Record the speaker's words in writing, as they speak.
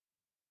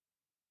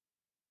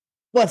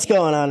What's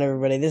going on,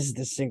 everybody? This is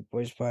the Sync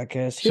Boys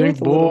podcast. Here Sick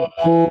with a little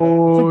Sync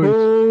boys.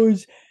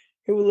 Boys.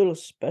 Here with a little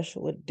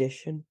special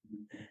edition,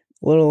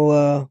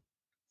 little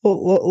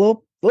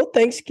little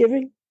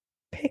Thanksgiving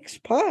picks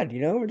pod.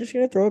 We're just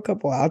gonna throw a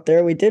couple out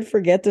there. We did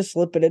forget to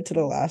slip it into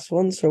the last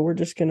one, so we're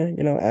just gonna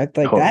act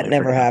like that Totally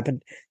never forgot.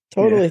 happened. Yeah.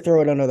 Totally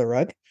throw it under the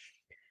rug.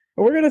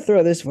 But we're gonna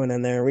throw this one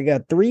in there. We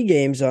got 3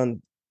 games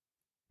on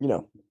you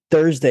know,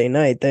 Thursday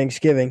night,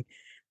 Thanksgiving.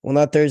 Well,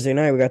 not Thursday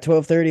night. We got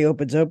 12:30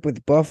 opens up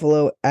with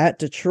Buffalo at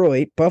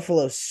Detroit.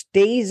 Buffalo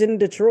stays in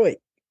Detroit.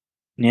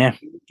 Yeah.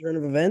 Turn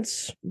of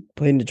events.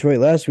 Played in Detroit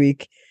last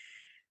week.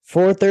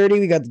 4:30,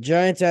 we got the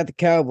Giants at the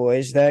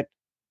Cowboys. That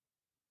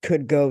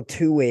could go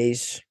two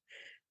ways.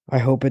 I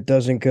hope it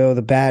doesn't go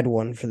the bad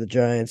one for the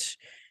Giants.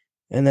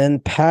 And then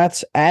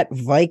Pats at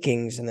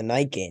Vikings in the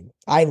night game.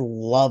 I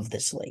love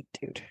this slate,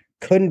 dude.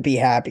 Couldn't be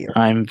happier.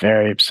 I'm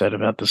very upset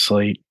about the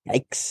slate.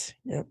 Yikes.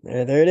 Yep,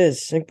 there it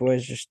is. Sync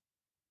Boys just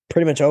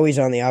pretty much always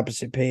on the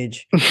opposite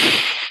page.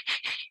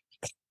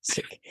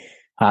 Sick.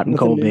 Hot and Nothing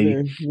cold, new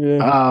baby. there.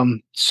 Yeah.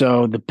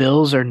 So the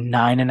Bills are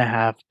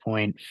 9.5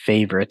 point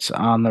favorites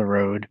on the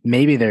road.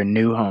 Maybe their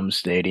new home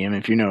stadium,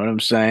 if you know what I'm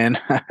saying.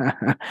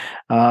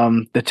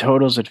 The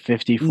total's at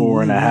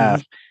 54 and a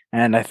half.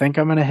 And I think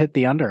I'm going to hit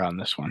the under on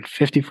this one.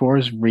 54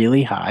 is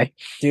really high.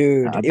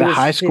 Dude, it The was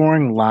high 50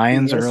 scoring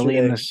Lions early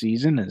in the yesterday.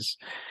 season is,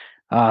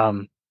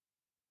 um,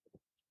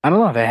 I don't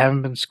know. They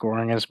haven't been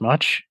scoring as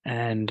much.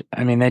 And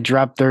I mean, they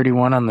dropped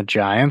 31 on the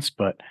Giants,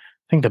 but I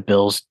think the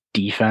Bills'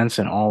 defense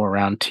and all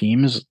around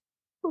team is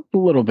a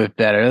little bit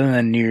better than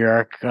the New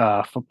York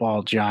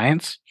football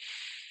Giants.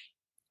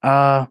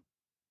 Uh,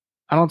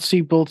 I don't see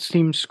both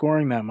teams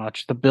scoring that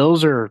much. The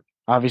Bills are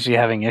obviously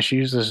having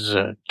issues. This is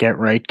a get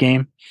right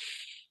game.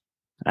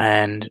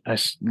 And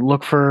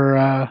look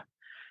for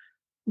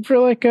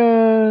like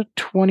a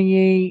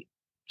 28-17,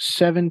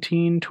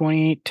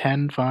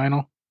 28-10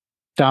 final.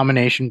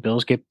 Domination.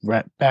 Bills get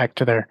right back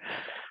to their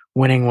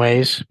winning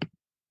ways.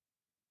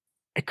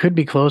 It could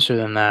be closer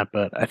than that,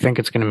 but I think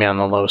it's going to be on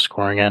the low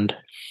scoring end.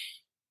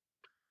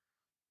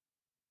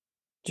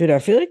 Dude, I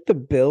feel like the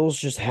Bills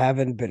just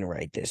haven't been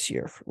right this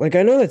year. Like,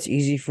 I know that's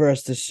easy for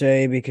us to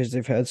say because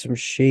they've had some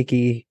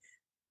shaky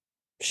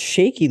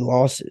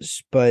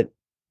losses, but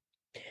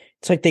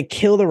it's like they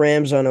kill the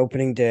Rams on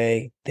opening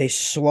day. They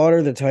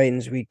slaughter the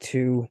Titans week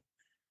 2.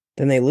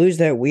 Then they lose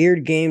that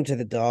weird game to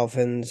the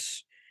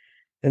Dolphins.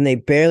 Then they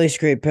barely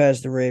scrape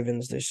past the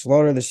Ravens. They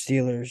slaughter the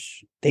Steelers.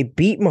 They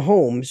beat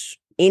Mahomes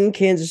in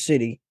Kansas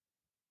City.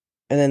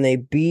 And then they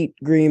beat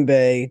Green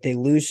Bay. They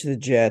lose to the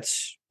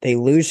Jets. They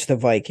lose to the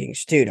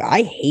Vikings. Dude,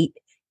 I hate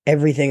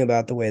everything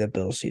about the way the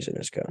Bills season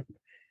has gone.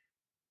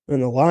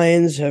 And the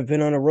Lions have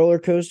been on a roller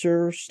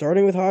coaster,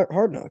 starting with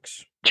Hard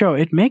Knocks. Joe,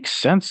 it makes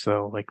sense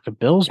though. Like the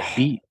Bills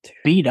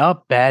beat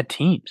up bad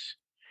teams.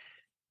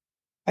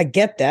 I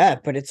get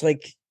that, but it's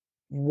like,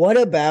 what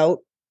about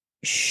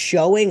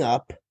showing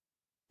up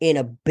in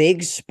a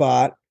big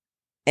spot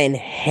and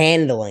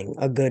handling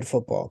a good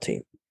football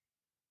team?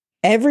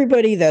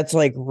 Everybody that's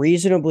like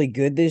reasonably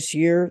good this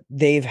year,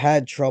 they've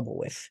had trouble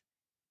with.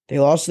 They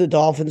lost to the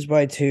Dolphins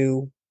by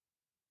 2.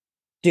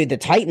 Dude, the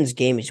Titans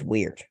game is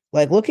weird.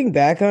 Like looking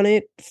back on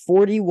it,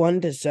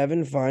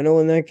 41-7 final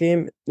in that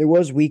game. It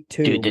was week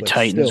 2, Dude, the but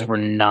Titans still. were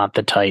not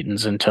the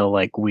Titans until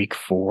like week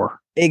 4.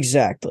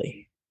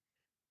 Exactly.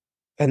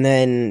 And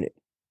then,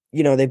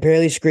 they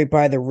barely scraped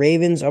by the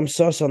Ravens. I'm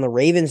sus on the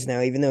Ravens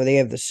now, even though they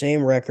have the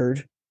same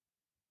record.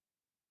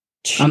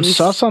 I'm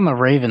sus Chiefs. on the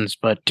Ravens,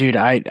 but dude,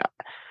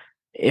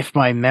 if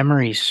my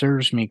memory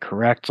serves me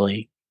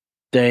correctly,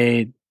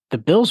 the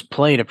Bills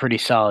played a pretty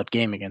solid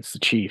game against the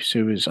Chiefs.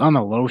 It was on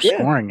the low Yeah.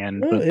 scoring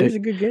end, No, but it was a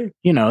good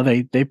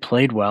game. they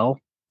played well.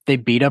 They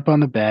beat up on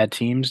the bad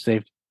teams.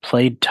 They've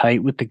played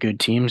tight with the good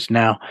teams.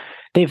 Now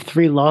they have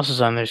 3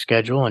 losses on their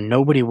schedule, and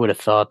nobody would have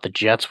thought the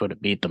Jets would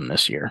have beat them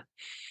this year,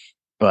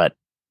 but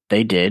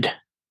they did.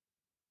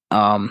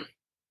 Um,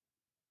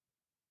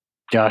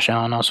 Josh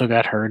Allen also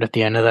got hurt at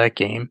the end of that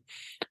game.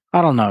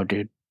 I don't know,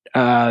 dude.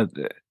 Uh,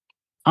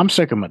 I'm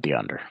sticking with the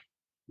under.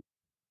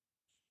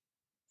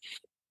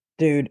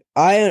 Dude,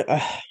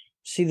 I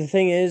see the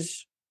thing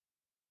is,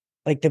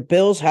 like the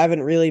Bills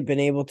haven't really been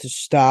able to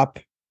stop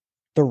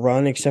the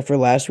run except for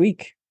last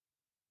week,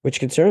 which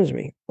concerns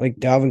me. Like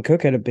Dalvin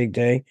Cook had a big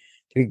day.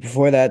 The week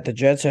before that, the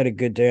Jets had a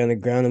good day on the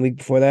ground. The week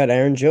before that,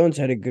 Aaron Jones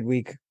had a good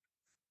week.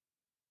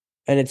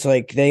 And it's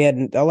like they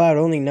had allowed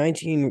only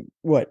 19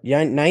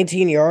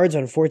 yards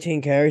on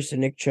 14 carries to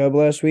Nick Chubb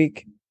last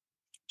week.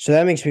 So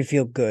that makes me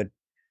feel good.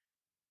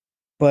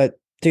 But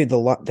dude,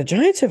 the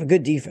Giants have a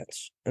good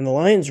defense, and the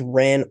Lions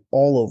ran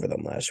all over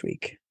them last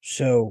week.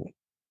 So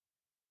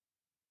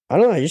I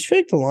don't know. I just feel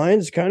like the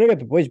Lions kind of got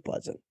the boys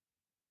buzzing.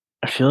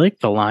 I feel like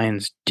the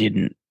Lions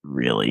didn't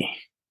really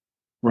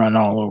run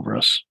all over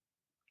us.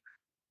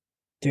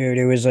 Dude,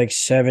 it was like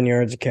 7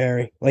 yards a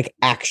carry. Like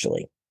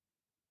actually,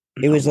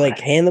 it No was like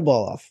way. hand the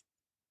ball off,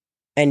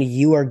 and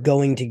you are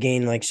going to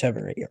gain like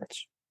 7 or 8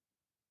 yards.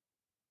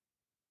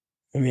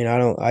 I mean, I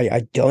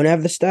don't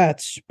have the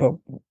stats, but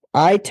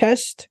eye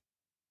test,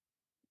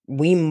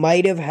 we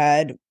might have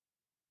had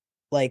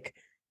like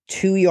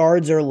 2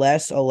 yards or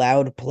less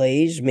allowed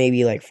plays,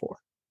 maybe like 4.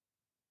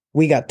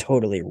 We got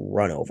totally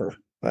run over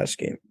last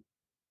game.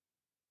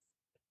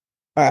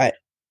 All right.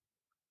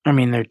 I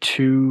mean, they're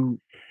two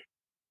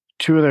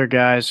of their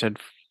guys had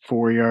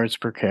 4 yards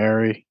per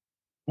carry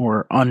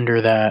or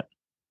under that.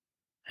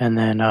 And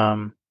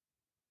then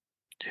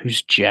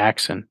who's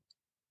Jackson?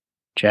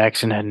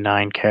 Jackson had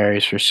 9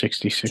 carries for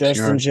 66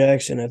 Justin yards.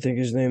 Jackson, I think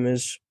his name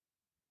is.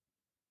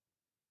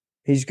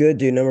 He's good,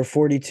 dude. Number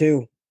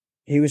 42.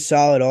 He was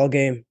solid all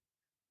game.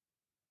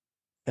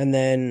 And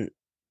then,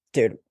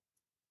 dude,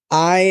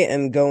 I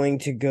am going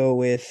to go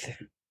with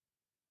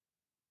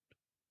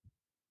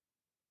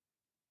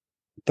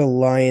the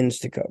Lions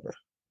to cover.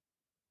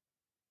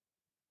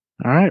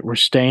 All right, we're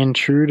staying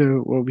true to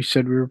what we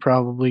said we were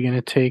probably going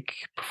to take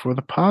before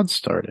the pod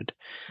started.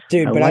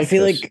 Dude, but like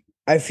this.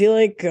 I feel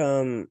like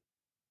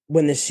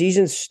when the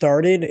season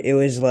started, it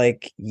was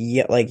like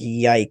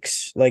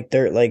yikes. Like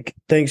they're like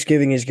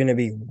Thanksgiving is going to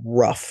be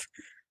rough.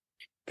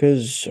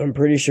 Cuz I'm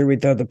pretty sure we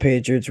thought the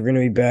Patriots were going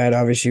to be bad.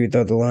 Obviously, we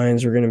thought the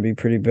Lions were going to be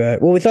pretty bad.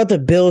 Well, we thought the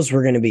Bills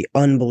were going to be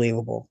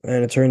unbelievable,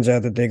 and it turns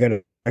out that they got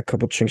a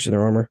couple chinks in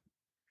their armor.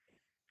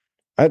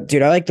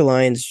 Dude, I like the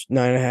Lions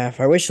 9.5.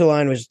 I wish the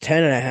line was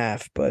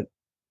 10.5, but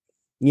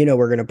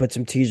we're gonna put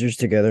some teasers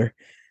together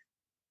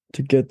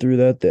to get through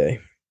that day.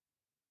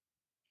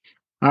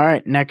 All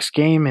right, next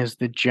game is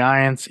the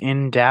Giants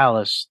in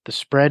Dallas. The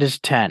spread is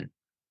 10.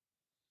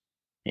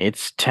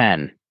 It's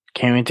 10.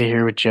 Can't wait to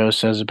hear what Joe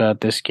says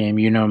about this game.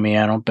 You know me,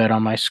 I don't bet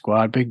on my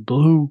squad. Big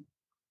Blue.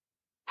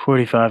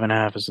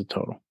 45.5 is the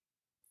total.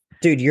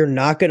 Dude, you're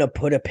not gonna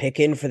put a pick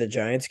in for the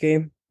Giants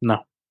game?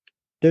 No.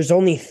 There's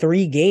only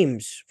 3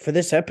 games for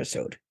this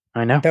episode.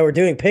 I know. That we're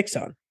doing picks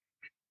on.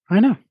 I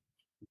know.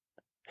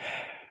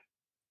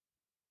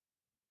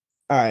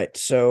 All right,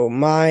 so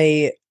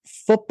my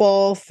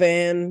football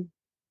fan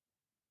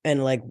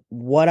and like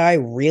what I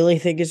really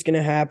think is going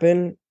to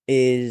happen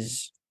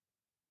is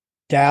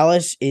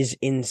Dallas is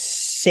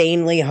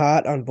insanely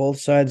hot on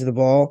both sides of the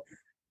ball,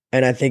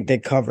 and I think they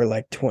cover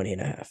like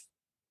 20.5.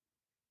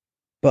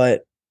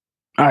 But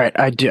all right,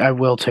 I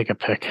will take a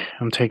pick.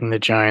 I'm taking the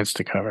Giants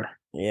to cover.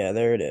 Yeah,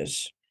 there it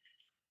is.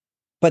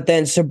 But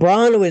then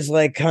Sabran was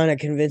like kind of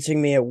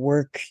convincing me at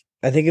work.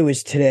 I think it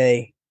was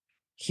today.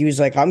 He was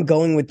like, I'm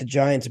going with the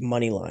Giants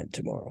money line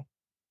tomorrow.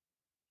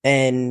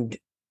 And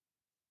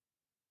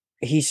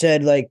he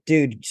said, like,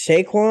 dude,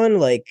 Saquon,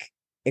 like,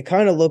 it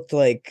kind of looked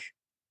like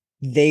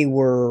they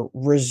were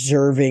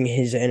reserving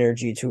his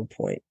energy to a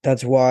point.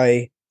 That's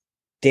why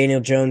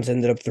Daniel Jones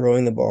ended up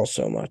throwing the ball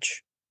so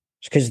much.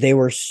 It's because they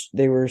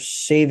were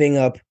saving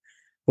up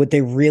what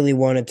they really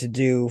wanted to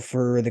do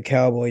for the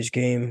Cowboys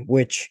game,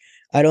 which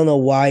I don't know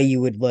why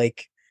you would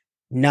like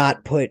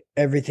not put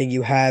everything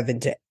you have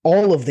into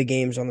all of the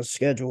games on the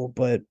schedule,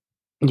 but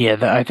yeah,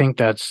 I think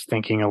that's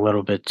thinking a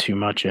little bit too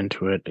much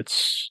into it.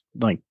 It's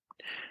like,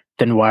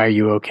 then why are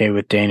you okay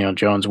with Daniel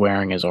Jones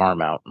wearing his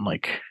arm out?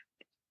 Like,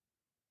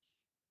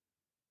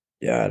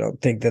 yeah, I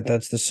don't think that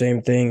that's the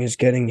same thing as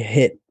getting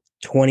hit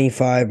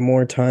 25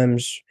 more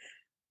times.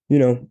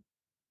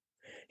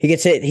 He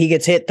gets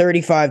hit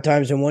 35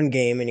 times in one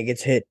game and he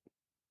gets hit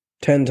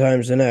 10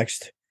 times the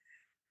next.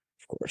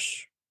 Of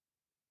course.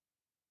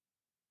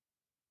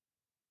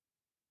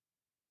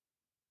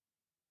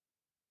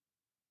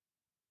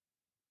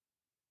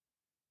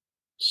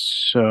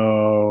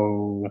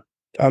 so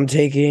I'm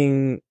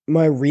taking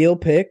my real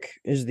pick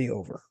is the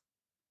over.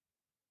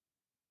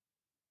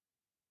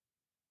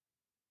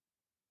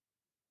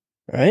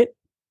 All right?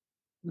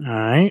 all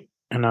right,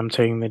 and I'm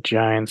taking the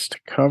Giants to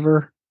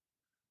cover.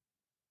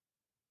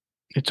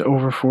 It's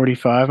over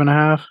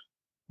 45.5.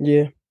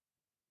 Yeah.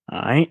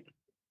 All right.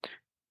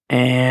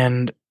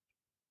 And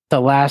the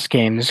last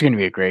game, this is going to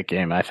be a great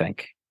game, I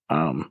think.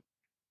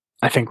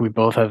 I think we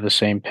both have the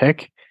same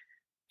pick.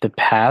 The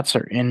Pats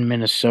are in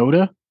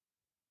Minnesota.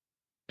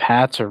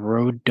 Pats are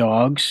road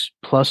dogs,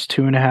 plus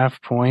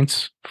 2.5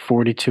 points.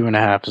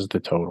 42.5 is the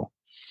total.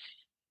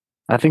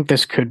 I think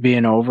this could be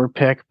an over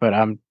pick, but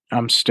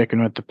I'm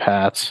sticking with the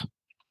Pats.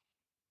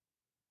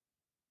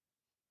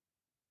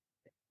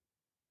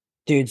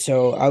 Dude,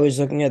 so I was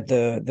looking at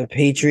the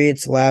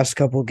Patriots last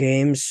couple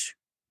games.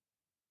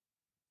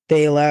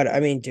 They allowed,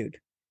 I mean, dude,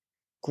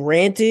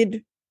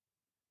 granted,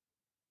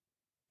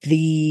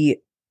 the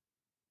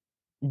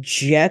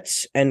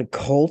Jets and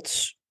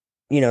Colts,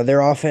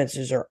 their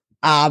offenses are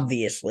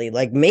obviously,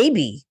 like,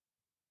 maybe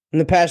in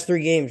the past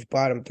 3 games,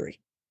 bottom 3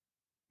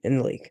 in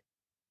the league.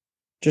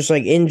 Just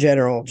like in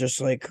general, just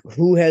like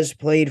who has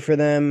played for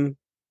them.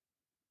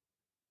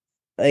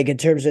 Like in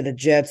terms of the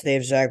Jets, they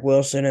have Zach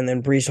Wilson, and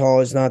then Breece Hall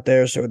is not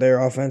there, so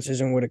their offense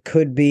isn't what it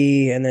could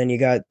be. And then you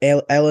got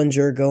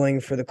Ellinger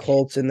going for the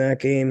Colts in that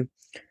game.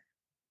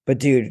 But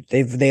dude,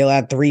 they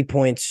allowed 3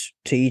 points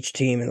to each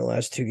team in the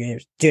last 2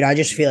 games. Dude, I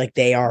just feel like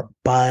they are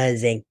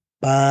buzzing.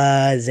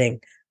 They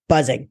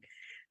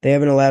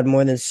haven't allowed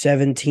more than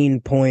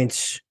 17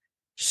 points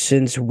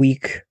since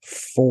week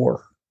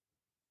 4.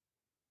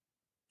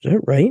 Is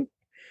that right?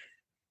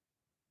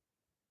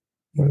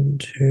 1,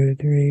 2,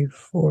 3,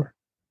 4.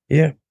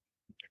 Yeah.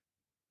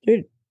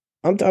 Dude,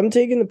 I'm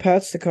taking the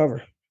Pats to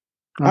cover.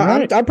 All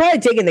right. I'm probably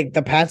taking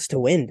the Pats to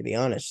win, to be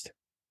honest.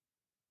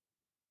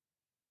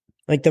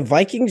 Like the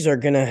Vikings are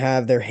gonna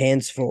have their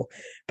hands full,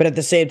 but at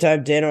the same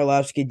time, Dan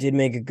Orlovsky did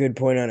make a good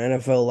point on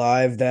NFL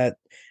Live that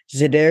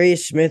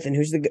Zadarius Smith and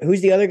who's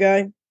the other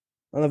guy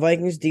on the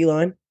Vikings D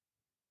line,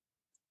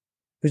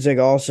 who's like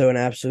also an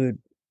absolute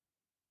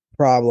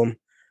problem.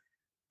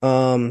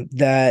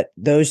 That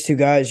those two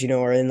guys,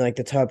 are in like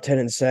the top 10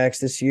 in sacks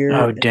this year.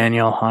 Oh,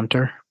 Daniel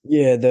Hunter.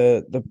 Yeah,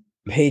 the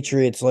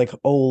Patriots like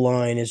O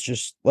line is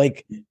just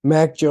like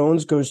Mac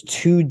Jones goes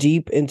too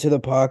deep into the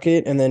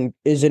pocket and then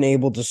isn't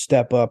able to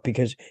step up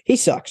because he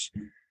sucks.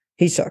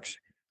 He sucks.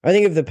 I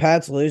think if the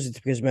Pats lose, it's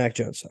because Mac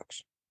Jones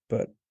sucks.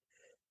 But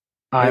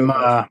I'm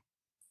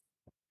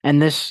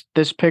and this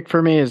pick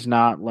for me is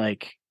not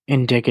like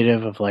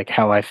indicative of like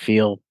how I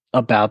feel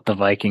about the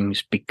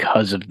Vikings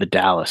because of the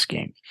Dallas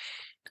game.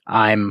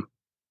 I'm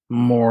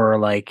more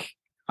like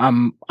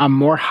I'm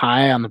more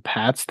high on the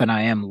Pats than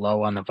I am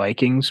low on the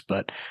Vikings,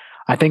 but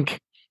I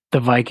think the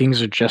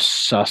Vikings are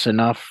just sus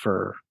enough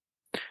for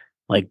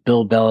like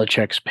Bill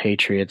Belichick's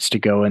Patriots to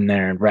go in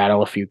there and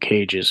rattle a few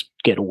cages,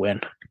 get a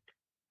win.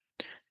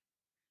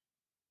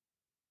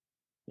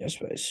 yes,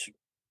 please.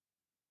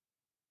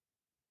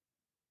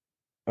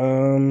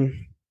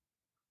 Um,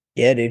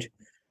 yeah, dude.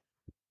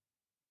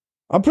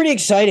 I'm pretty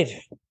excited.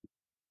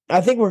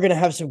 I think we're gonna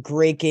have some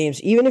great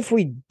games. Even if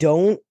we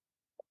don't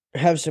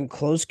have some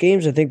close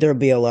games, I think there'll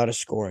be a lot of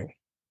scoring.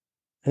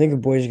 I think the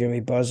boys are gonna be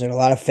buzzing. A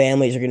lot of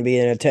families are gonna be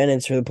in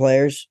attendance for the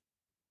players.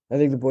 I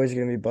think the boys are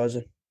gonna be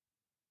buzzing.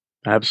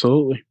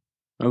 Absolutely.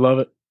 I love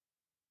it.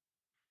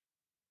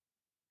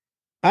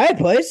 All right,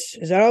 place.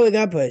 Is that all we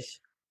got, place?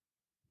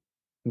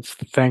 It's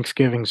the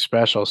Thanksgiving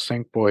special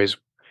Sync Boys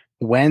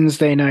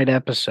Wednesday night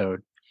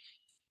episode.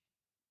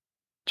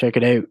 Check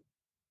it out.